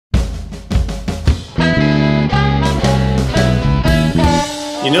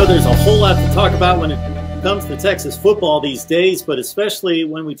You know, there's a whole lot to talk about when it comes to Texas football these days, but especially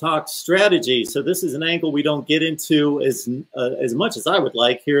when we talk strategy. So this is an angle we don't get into as much as I would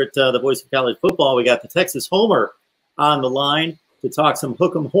like here at the Voice of College Football. We got the Texas Homer on the line to talk some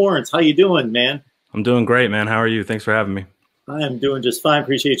hook 'em horns. How you doing, man? I'm doing great, man. How are you? Thanks for having me. I am doing just fine.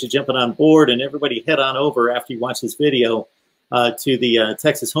 Appreciate you jumping on board. And everybody head on over after you watch this video to the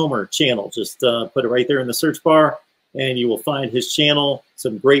Texas Homer channel. Just put it right there in the search bar, and you will find his channel.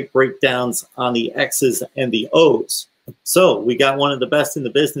 Some great breakdowns on the X's and the O's. So we got one of the best in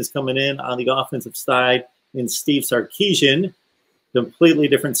the business coming in on the offensive side in Steve Sarkisian. Completely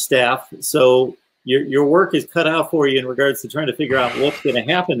different staff. So your work is cut out for you in regards to trying to figure out what's going to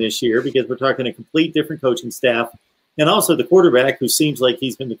happen this year, because we're talking a complete different coaching staff. And also the quarterback, who seems like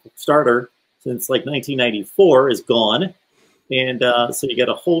he's been the starter since like 1994, is gone. And so you got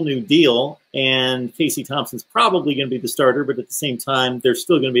a whole new deal. And Casey Thompson's probably going to be the starter, but at the same time, there's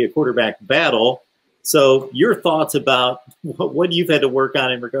still going to be a quarterback battle. So your thoughts about what you've had to work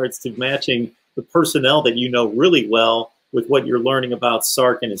on in regards to matching the personnel that you know really well with what you're learning about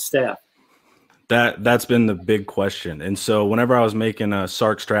Sark and his staff? That's been the big question. And so whenever I was making a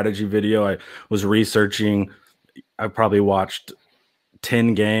Sark strategy video, I was researching. I probably watched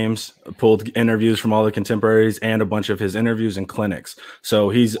 10 games, pulled interviews from all the contemporaries and a bunch of his interviews and clinics. So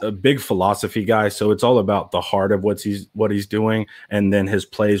he's a big philosophy guy. So it's all about the heart of what he's doing, and then his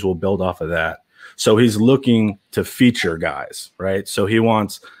plays will build off of that. So he's looking to feature guys, right? So he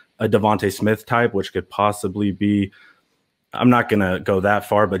wants a Devontae Smith type, which could possibly be, I'm not going to go that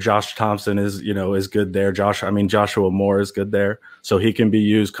far, but Josh Thompson is good there. Joshua Moore is good there. So he can be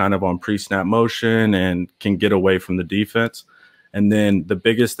used kind of on pre-snap motion and can get away from the defense. And then the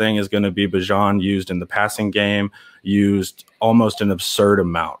biggest thing is going to be Bijan used in the passing game, used almost an absurd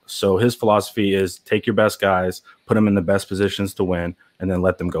amount. So his philosophy is take your best guys, put them in the best positions to win, and then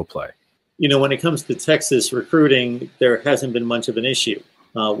let them go play. You know, when it comes to Texas recruiting, there hasn't been much of an issue.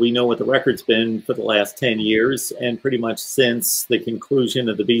 We know what the record's been for the last 10 years, and pretty much since the conclusion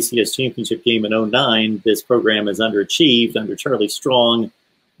of the BCS championship game in 2009, this program has underachieved under Charlie Strong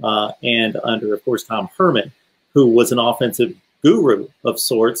and under, of course, Tom Herman, who was an offensive guru of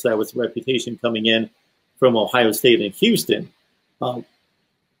sorts. That was the reputation coming in from Ohio State and Houston.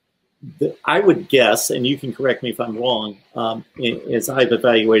 I would guess, and you can correct me if I'm wrong, as I've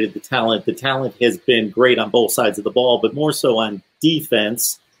evaluated the talent has been great on both sides of the ball, but more so on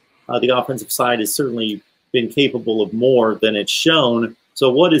defense. The offensive side has certainly been capable of more than it's shown.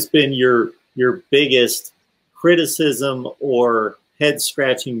 So what has been your biggest criticism or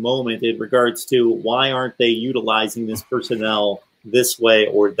head-scratching moment in regards to why aren't they utilizing this personnel this way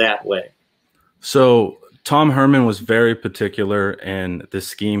or that way? So Tom Herman was very particular in the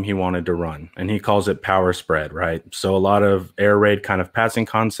scheme he wanted to run, and he calls it power spread, right? So a lot of air raid kind of passing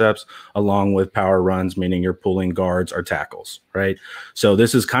concepts along with power runs, meaning you're pulling guards or tackles, right? So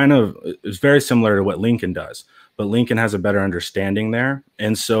this is it's very similar to what Lincoln does, but Lincoln has a better understanding there.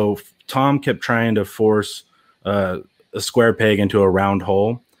 And so Tom kept trying to force a square peg into a round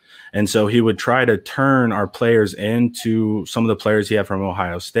hole. And so he would try to turn our players into some of the players he had from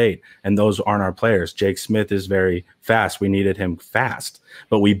Ohio State. And those aren't our players. Jake Smith is very fast. We needed him fast,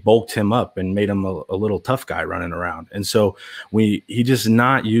 but we bulked him up and made him a little tough guy running around. And so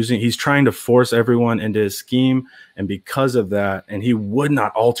he's trying to force everyone into his scheme. And because of that, and he would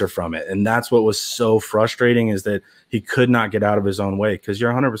not alter from it. And that's what was so frustrating, is that he could not get out of his own way. Because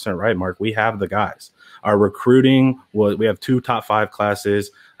you're 100% right, Mark. We have the guys. Our recruiting we have 2 top 5 classes,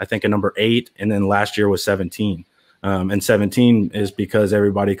 I think a number 8, and then last year was 17. And 17 is because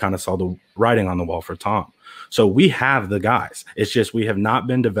everybody kind of saw the writing on the wall for Tom. So we have the guys. It's just we have not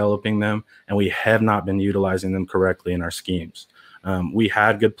been developing them, and we have not been utilizing them correctly in our schemes. We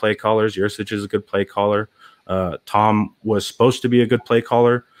had good play callers. Yursich is a good play caller. Tom was supposed to be a good play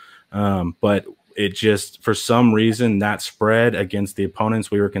caller, but it just, for some reason, that spread against the opponents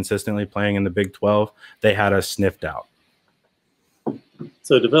we were consistently playing in the Big 12, they had us sniffed out.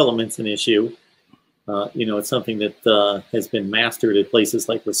 So development's an issue. It's something that has been mastered at places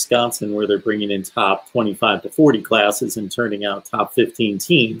like Wisconsin, where they're bringing in top 25 to 40 classes and turning out top 15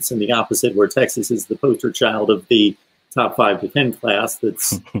 teams. And the opposite, where Texas is the poster child of the top 5 to 10 class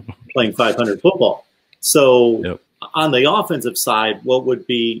that's playing 500 football. So yep. On the offensive side, what would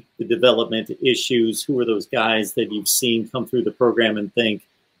be the development issues? Who are those guys that you've seen come through the program and think,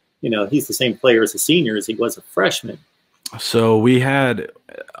 he's the same player as a senior as he was a freshman? So we had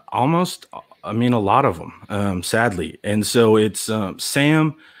a lot of them, sadly. And so it's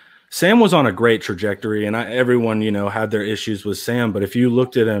Sam was on a great trajectory, and everyone, had their issues with Sam. But if you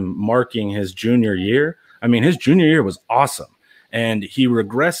looked at him marking his junior year, his junior year was awesome. and he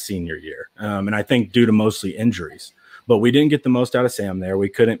regressed senior year. And I think due to mostly injuries, but we didn't get the most out of Sam there. We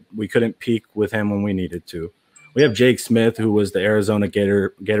couldn't peak with him when we needed to. We have Jake Smith, who was the Arizona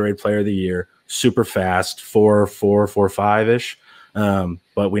Gatorade Player of the Year, super fast, 4.5-ish.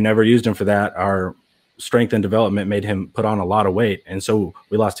 But we never used him for that. Our strength and development made him put on a lot of weight, and so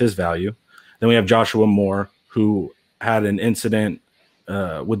we lost his value. Then we have Joshua Moore, who had an incident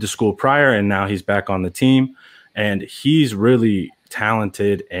with the school prior, and now he's back on the team, and he's really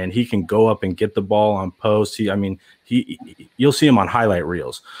talented, and he can go up and get the ball on post. You'll see him on highlight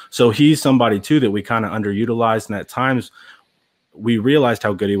reels. So he's somebody too that we kind of underutilized, and at times we realized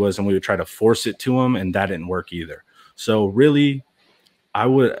how good he was, and we would try to force it to him, and that didn't work either. So really,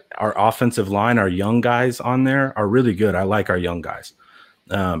 our offensive line, our young guys on there are really good. I like our young guys,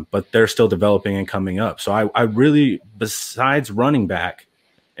 but they're still developing and coming up. So I really, besides running back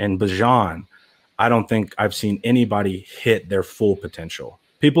and Bajan, I don't think I've seen anybody hit their full potential.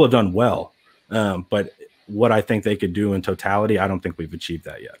 People have done well, but what I think they could do in totality, I don't think we've achieved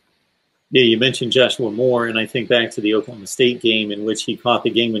that yet. Yeah, you mentioned Joshua Moore, and I think back to the Oklahoma State game in which he caught the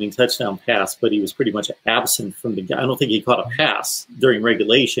game-winning touchdown pass, but he was pretty much absent from the game. I don't think he caught a pass during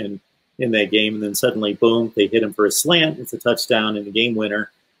regulation in that game, and then suddenly, boom, they hit him for a slant. It's a touchdown and a game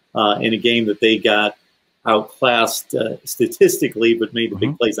winner in a game that they got outclassed statistically, but made the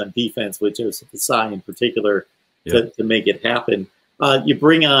big plays on defense with Joseph Asai in particular to make it happen. You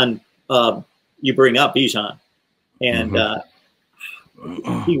bring up Bijan, and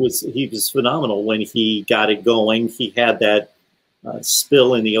he was phenomenal when he got it going. He had that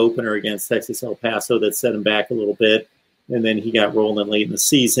spill in the opener against Texas El Paso that set him back a little bit, and then he got rolling late in the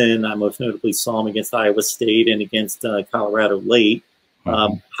season. I most notably saw him against Iowa State and against Colorado late.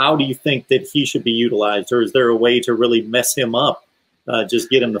 How do you think that he should be utilized, or is there a way to really mess him up? Just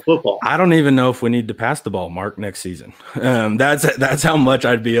get him the football. I don't even know if we need to pass the ball, Mark, next season. That's how much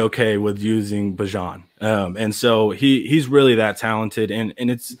I'd be okay with using Bajan. And so he's really that talented. And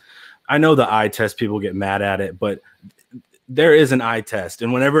it's, I know the eye test, people get mad at it, but there is an eye test.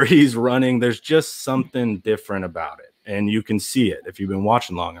 And whenever he's running, there's just something different about it. And you can see it if you've been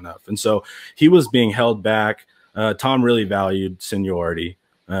watching long enough. And so he was being held back. Tom really valued seniority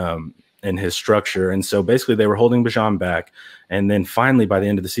and his structure. And so basically they were holding Bajan back. And then finally, by the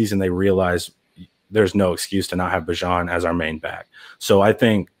end of the season, they realized there's no excuse to not have Bajan as our main back. So I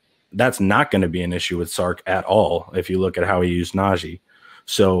think that's not going to be an issue with Sark at all if you look at how he used Najee.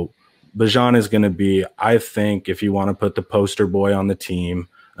 So Bajan is going to be, I think, if you want to put the poster boy on the team,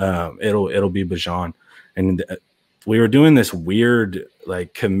 it'll be Bajan. And we were doing this weird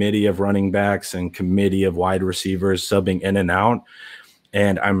like committee of running backs and committee of wide receivers subbing in and out.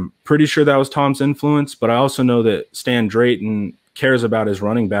 And I'm pretty sure that was Tom's influence, but I also know that Stan Drayton cares about his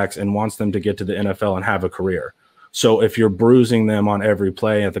running backs and wants them to get to the NFL and have a career. So if you're bruising them on every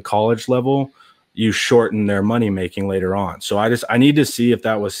play at the college level, you shorten their money making later on. So I need to see if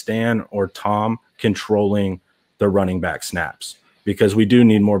that was Stan or Tom controlling the running back snaps, because we do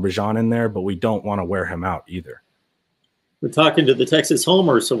need more Bajan in there, but we don't want to wear him out either. We're talking to the Texas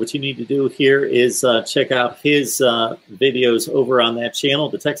Homer, so what you need to do here is check out his videos over on that channel,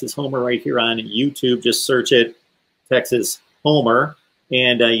 the Texas Homer, right here on YouTube. Just search it, Texas Homer,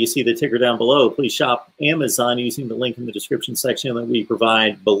 and you see the ticker down below. Please shop Amazon using the link in the description section that we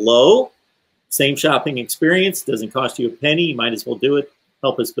provide below. Same shopping experience, doesn't cost you a penny. You might as well do it.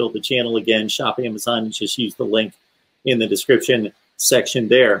 Help us build the channel again. Shop Amazon and just use the link in the description section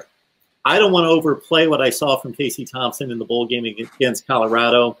there. I don't want to overplay what I saw from Casey Thompson in the bowl game against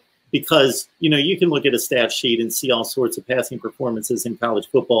Colorado, because, you know, you can look at a stat sheet and see all sorts of passing performances in college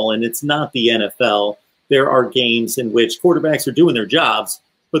football, and it's not the NFL. There are games in which quarterbacks are doing their jobs,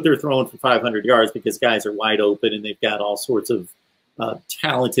 but they're throwing for 500 yards because guys are wide open and they've got all sorts of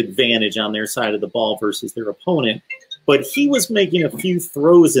talent advantage on their side of the ball versus their opponent. But he was making a few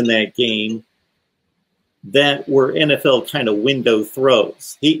throws in that game that were NFL kind of window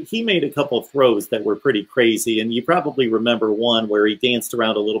throws. He made a couple of throws that were pretty crazy, and you probably remember one where he danced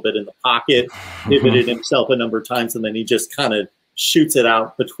around a little bit in the pocket, pivoted himself a number of times, and then he just kind of shoots it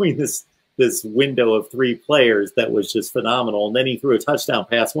out between this window of three players that was just phenomenal. And then he threw a touchdown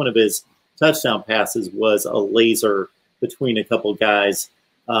pass. One of his touchdown passes was a laser between a couple guys.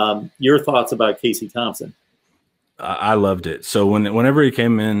 Your thoughts about Casey Thompson? I loved it. So whenever he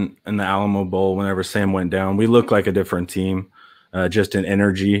came in the Alamo Bowl, whenever Sam went down, we looked like a different team, just in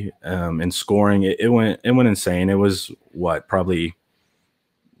energy and scoring. It went insane. It was what, probably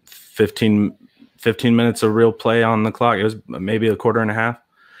 15 minutes of real play on the clock. It was maybe a quarter and a half.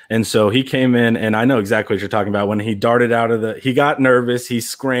 And so he came in, and I know exactly what you're talking about. When he darted out of he got nervous, he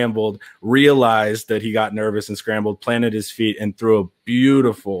scrambled, realized that he got nervous and scrambled, planted his feet, and threw a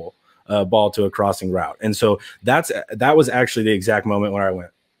beautiful ball to a crossing route. And so that was actually the exact moment where I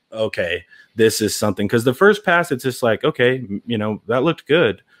went, okay, this is something. Because the first pass, it's just like, okay, that looked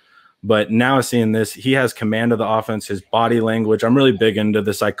good. But now seeing this, he has command of the offense, his body language. I'm really big into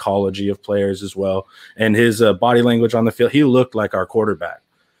the psychology of players as well. And his body language on the field, he looked like our quarterback.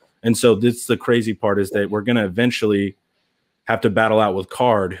 And so this the crazy part is that we're going to eventually have to battle out with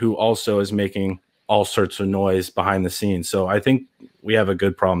Card, who also is making all sorts of noise behind the scenes. So I think we have a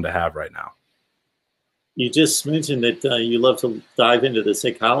good problem to have right now. You just mentioned that you love to dive into the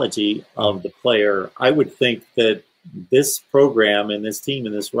psychology of the player. I would think that this program and this team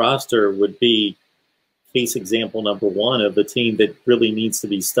and this roster would be case example number one of the team that really needs to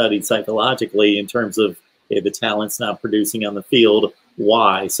be studied psychologically in terms of the talent's not producing on the field.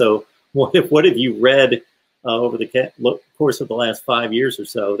 Why? So what have you read over the course of the last 5 years or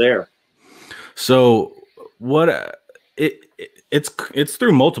so there? So it's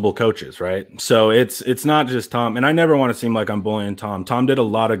through multiple coaches, right? So it's not just Tom, and I never want to seem like I'm bullying Tom. Tom did a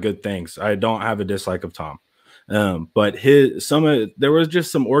lot of good things. I don't have a dislike of Tom. But there was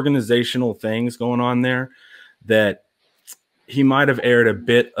just some organizational things going on there that he might have aired a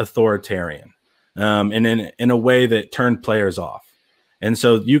bit authoritarian, and in a way that turned players off. And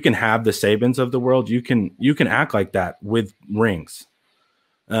so you can have the Sabans of the world, you can act like that with rings.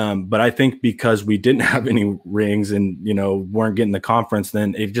 But I think because we didn't have any rings and weren't getting the conference,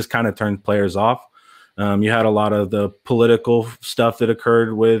 then it just kind of turned players off. You had a lot of the political stuff that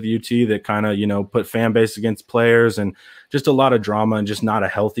occurred with UT that kind of, put fan base against players, and just a lot of drama and just not a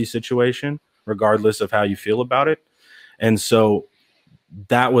healthy situation, regardless of how you feel about it. And so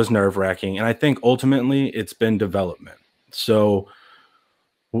that was nerve-wracking. And I think ultimately it's been development. So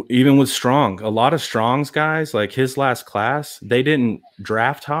even with Strong, a lot of Strong's guys, like his last class, they didn't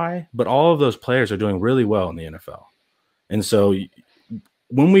draft high, but all of those players are doing really well in the NFL. And so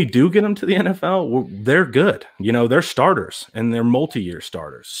when we do get them to the NFL, they're good. They're starters, and they're multi-year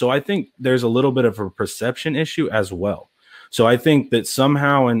starters. So I think there's a little bit of a perception issue as well. So I think that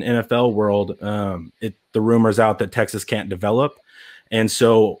somehow in NFL world, the rumor's out that Texas can't develop. And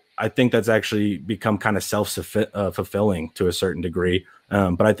so I think that's actually become kind of self-fulfilling to a certain degree.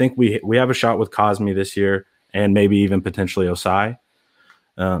 But I think we have a shot with Cosme this year, and maybe even potentially Osai.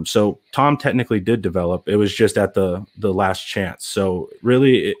 So Tom technically did develop. It was just at the last chance. So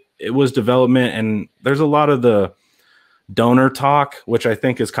really it was development, and there's a lot of the donor talk, which I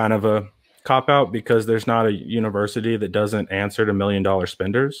think is kind of a cop-out, because there's not a university that doesn't answer to $1 million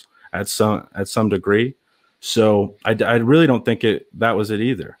spenders at some degree. So I really don't think that was it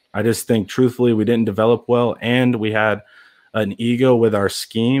either. I just think truthfully we didn't develop well, and we had an ego with our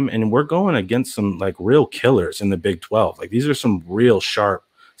scheme, and we're going against some like real killers in the Big 12. Like these are some real sharp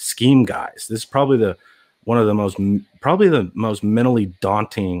scheme guys. This is probably the most mentally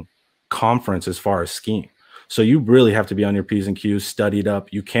daunting conference as far as scheme. So you really have to be on your P's and Q's, studied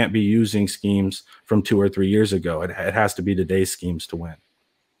up. You can't be using schemes from 2 or 3 years ago. It has to be today's schemes to win.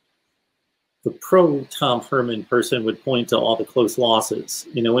 The pro Tom Herman person would point to all the close losses.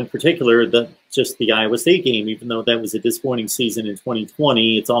 In particular, just the Iowa State game, even though that was a disappointing season in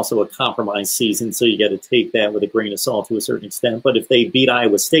 2020, it's also a compromised season, so you got to take that with a grain of salt to a certain extent. But if they beat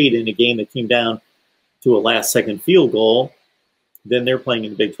Iowa State in a game that came down to a last-second field goal, then they're playing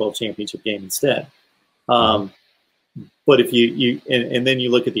in the Big 12 championship game instead. But if and then you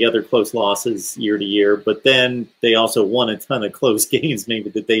look at the other close losses year to year, but then they also won a ton of close games, maybe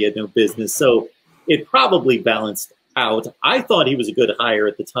that they had no business. So it probably balanced out. I thought he was a good hire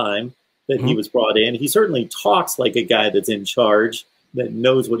at the time that he was brought in. He certainly talks like a guy that's in charge, that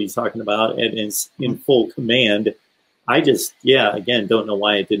knows what he's talking about and is in full command. I just, again, don't know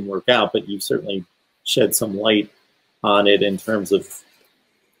why it didn't work out, but you certainly shed some light on it in terms of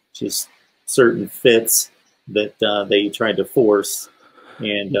just certain fits that they tried to force,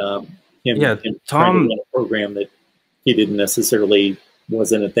 and him Tom trying to run a program that he didn't necessarily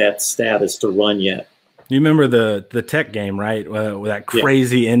wasn't at that status to run yet. You remember the Tech game, right? With that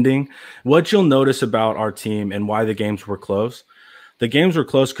crazy ending. What you'll notice about our team and why the games were close. The games were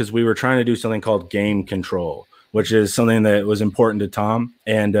close because we were trying to do something called game control, which is something that was important to Tom.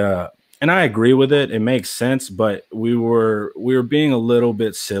 And I agree with it. It makes sense, but we were being a little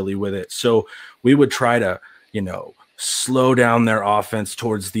bit silly with it. So we would try to, slow down their offense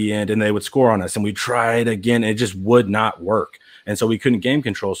towards the end, and they would score on us. And we tried again. It just would not work. And so we couldn't game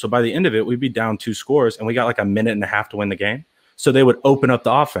control. So by the end of it, we'd be down 2 scores, and we got like a minute and a half to win the game. So they would open up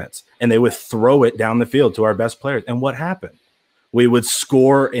the offense, and they would throw it down the field to our best players. And what happened? We would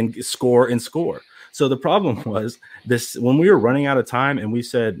score and score and score. So the problem was this: when we were running out of time and we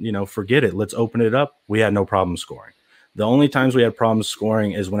said, you know, forget it, let's open it up, we had no problem scoring. The only times we had problems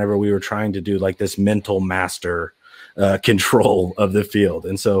scoring is whenever we were trying to do like this mental master control of the field.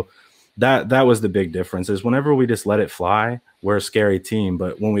 And so that was the big difference, is whenever we just let it fly, we're a scary team.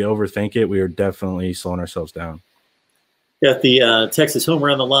 But when we overthink it, we are definitely slowing ourselves down. Got the Texas Homer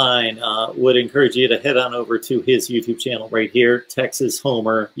on the line. Would encourage you to head on over to his YouTube channel right here, Texas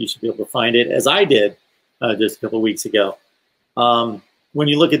Homer. You should be able to find it, as I did just a couple of weeks ago. When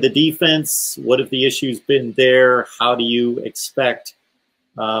you look at the defense, what have the issues been there? How do you expect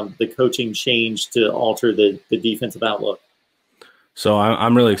the coaching change to alter the defensive outlook? So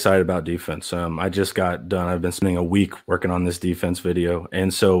I'm really excited about defense. I just got done. I've been spending a week working on this defense video.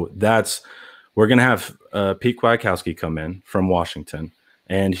 And so we're going to have Pete Kwiatkowski come in from Washington,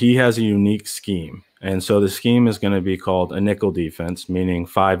 and he has a unique scheme. And so the scheme is going to be called a nickel defense, meaning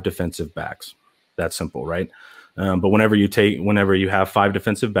 5 defensive backs. That's simple, right? But whenever you have 5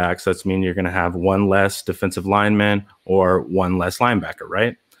 defensive backs, that's mean you're going to have 1 less defensive lineman or 1 less linebacker,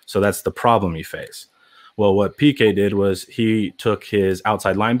 right? So that's the problem you face. Well, what PK did was he took his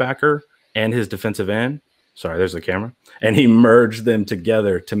outside linebacker and his defensive end. Sorry, there's the camera. And he merged them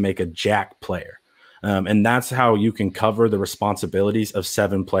together to make a jack player. And that's how you can cover the responsibilities of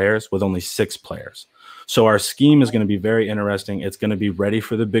 7 players with only 6 players. So our scheme is going to be very interesting. It's going to be ready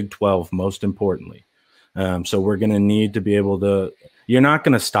for the Big 12, most importantly. So we're going to need to be able to – you're not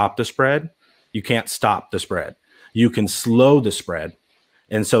going to stop the spread. You can't stop the spread. You can slow the spread.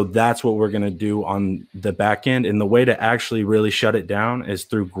 And so that's what we're going to do on the back end. And the way to actually really shut it down is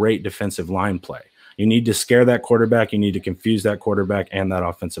through great defensive line play. You need to scare that quarterback. You need to confuse that quarterback and that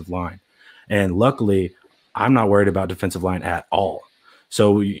offensive line. And luckily, I'm not worried about defensive line at all.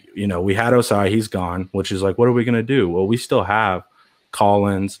 So, you know, we had Osai, he's gone, which is like, what are we going to do? Well, we still have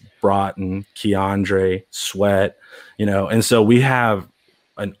Collins, Broughton, Keandre, Sweat, you know, and so we have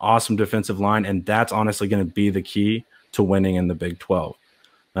an awesome defensive line, and that's honestly going to be the key to winning in the Big 12.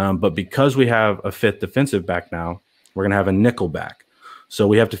 But because we have a 5th defensive back now, we're going to have a nickel back. So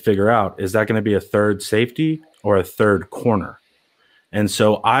we have to figure out, is that going to be a 3rd safety or a 3rd corner? And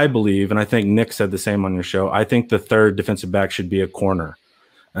so I believe, and I think Nick said the same on your show, I think the 3rd defensive back should be a corner.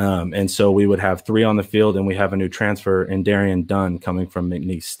 And so we would have 3 on the field, and we have a new transfer in Darian Dunn coming from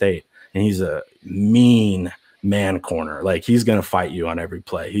McNeese State. And he's a mean man corner. Like, he's going to fight you on every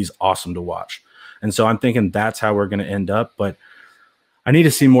play. He's awesome to watch. And so I'm thinking that's how we're going to end up. But I need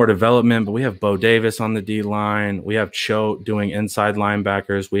to see more development, but we have Bo Davis on the D-line. We have Choate doing inside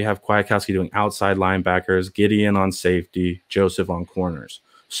linebackers. We have Kwiatkowski doing outside linebackers, Gideon on safety, Joseph on corners.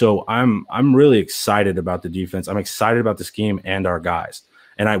 So I'm really excited about the defense. I'm excited about the scheme and our guys.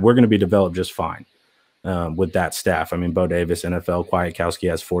 And we're going to be developed just fine with that staff. I mean, Bo Davis, NFL, Kwiatkowski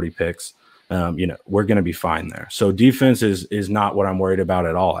has 40 picks. You know, we're going to be fine there. So defense is not what I'm worried about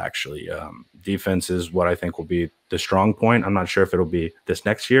at all, actually. Defense is what I think will be the strong point. I'm not sure if it'll be this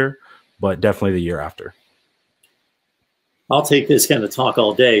next year, but definitely the year after. I'll take this kind of talk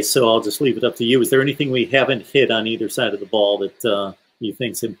all day, so I'll just leave it up to you. Is there anything we haven't hit on either side of the ball that you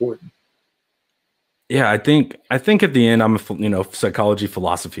think is important? Yeah, I think at the end, I'm a psychology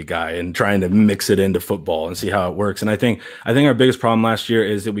philosophy guy and trying to mix it into football and see how it works. And I think our biggest problem last year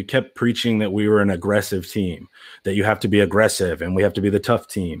is that we kept preaching that we were an aggressive team, that you have to be aggressive and we have to be the tough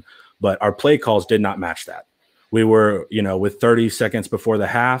team. But our play calls did not match that. We were, with 30 seconds before the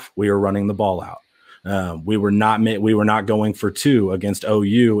half, we were running the ball out. We were not going for 2 against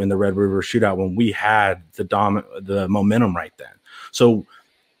OU in the Red River Shootout when we had the momentum right then. So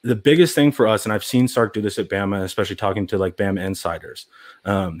the biggest thing for us, and I've seen Sark do this at Bama, especially talking to like Bama insiders,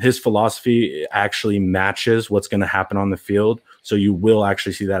 his philosophy actually matches what's going to happen on the field. So you will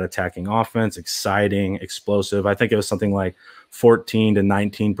actually see that attacking offense, exciting, explosive. I think it was something like 14 to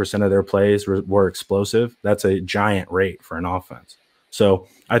 19% of their plays were explosive. That's a giant rate for an offense. So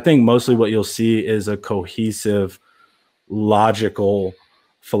I think mostly what you'll see is a cohesive, logical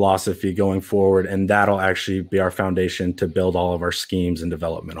philosophy going forward, and that'll actually be our foundation to build all of our schemes and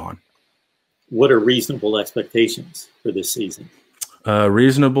development on. What are reasonable expectations for this season?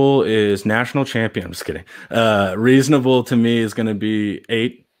 Reasonable is national champion. I'm just kidding. Reasonable to me is going to be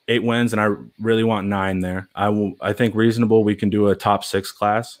eight wins, and I really want 9 there. I think reasonable, we can do a top 6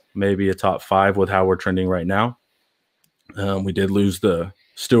 class, maybe a top 5 with how we're trending right now. We did lose the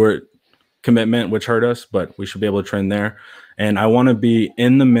Stewart commitment, which hurt us, but we should be able to trend there. And I want to be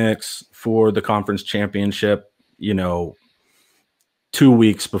in the mix for the conference championship, 2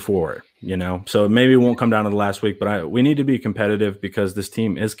 weeks before, so maybe it won't come down to the last week, but we need to be competitive because this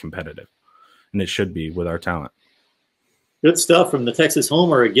team is competitive and it should be with our talent. Good stuff from the Texas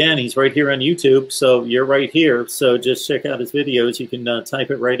Homer. Again, he's right here on YouTube, so you're right here. So just check out his videos. You can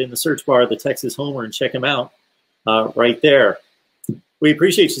type it right in the search bar, the Texas Homer, and check him out right there. We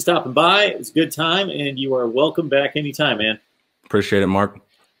appreciate you stopping by. It was a good time, and you are welcome back anytime, man. Appreciate it, Mark.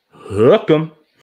 Hook 'em.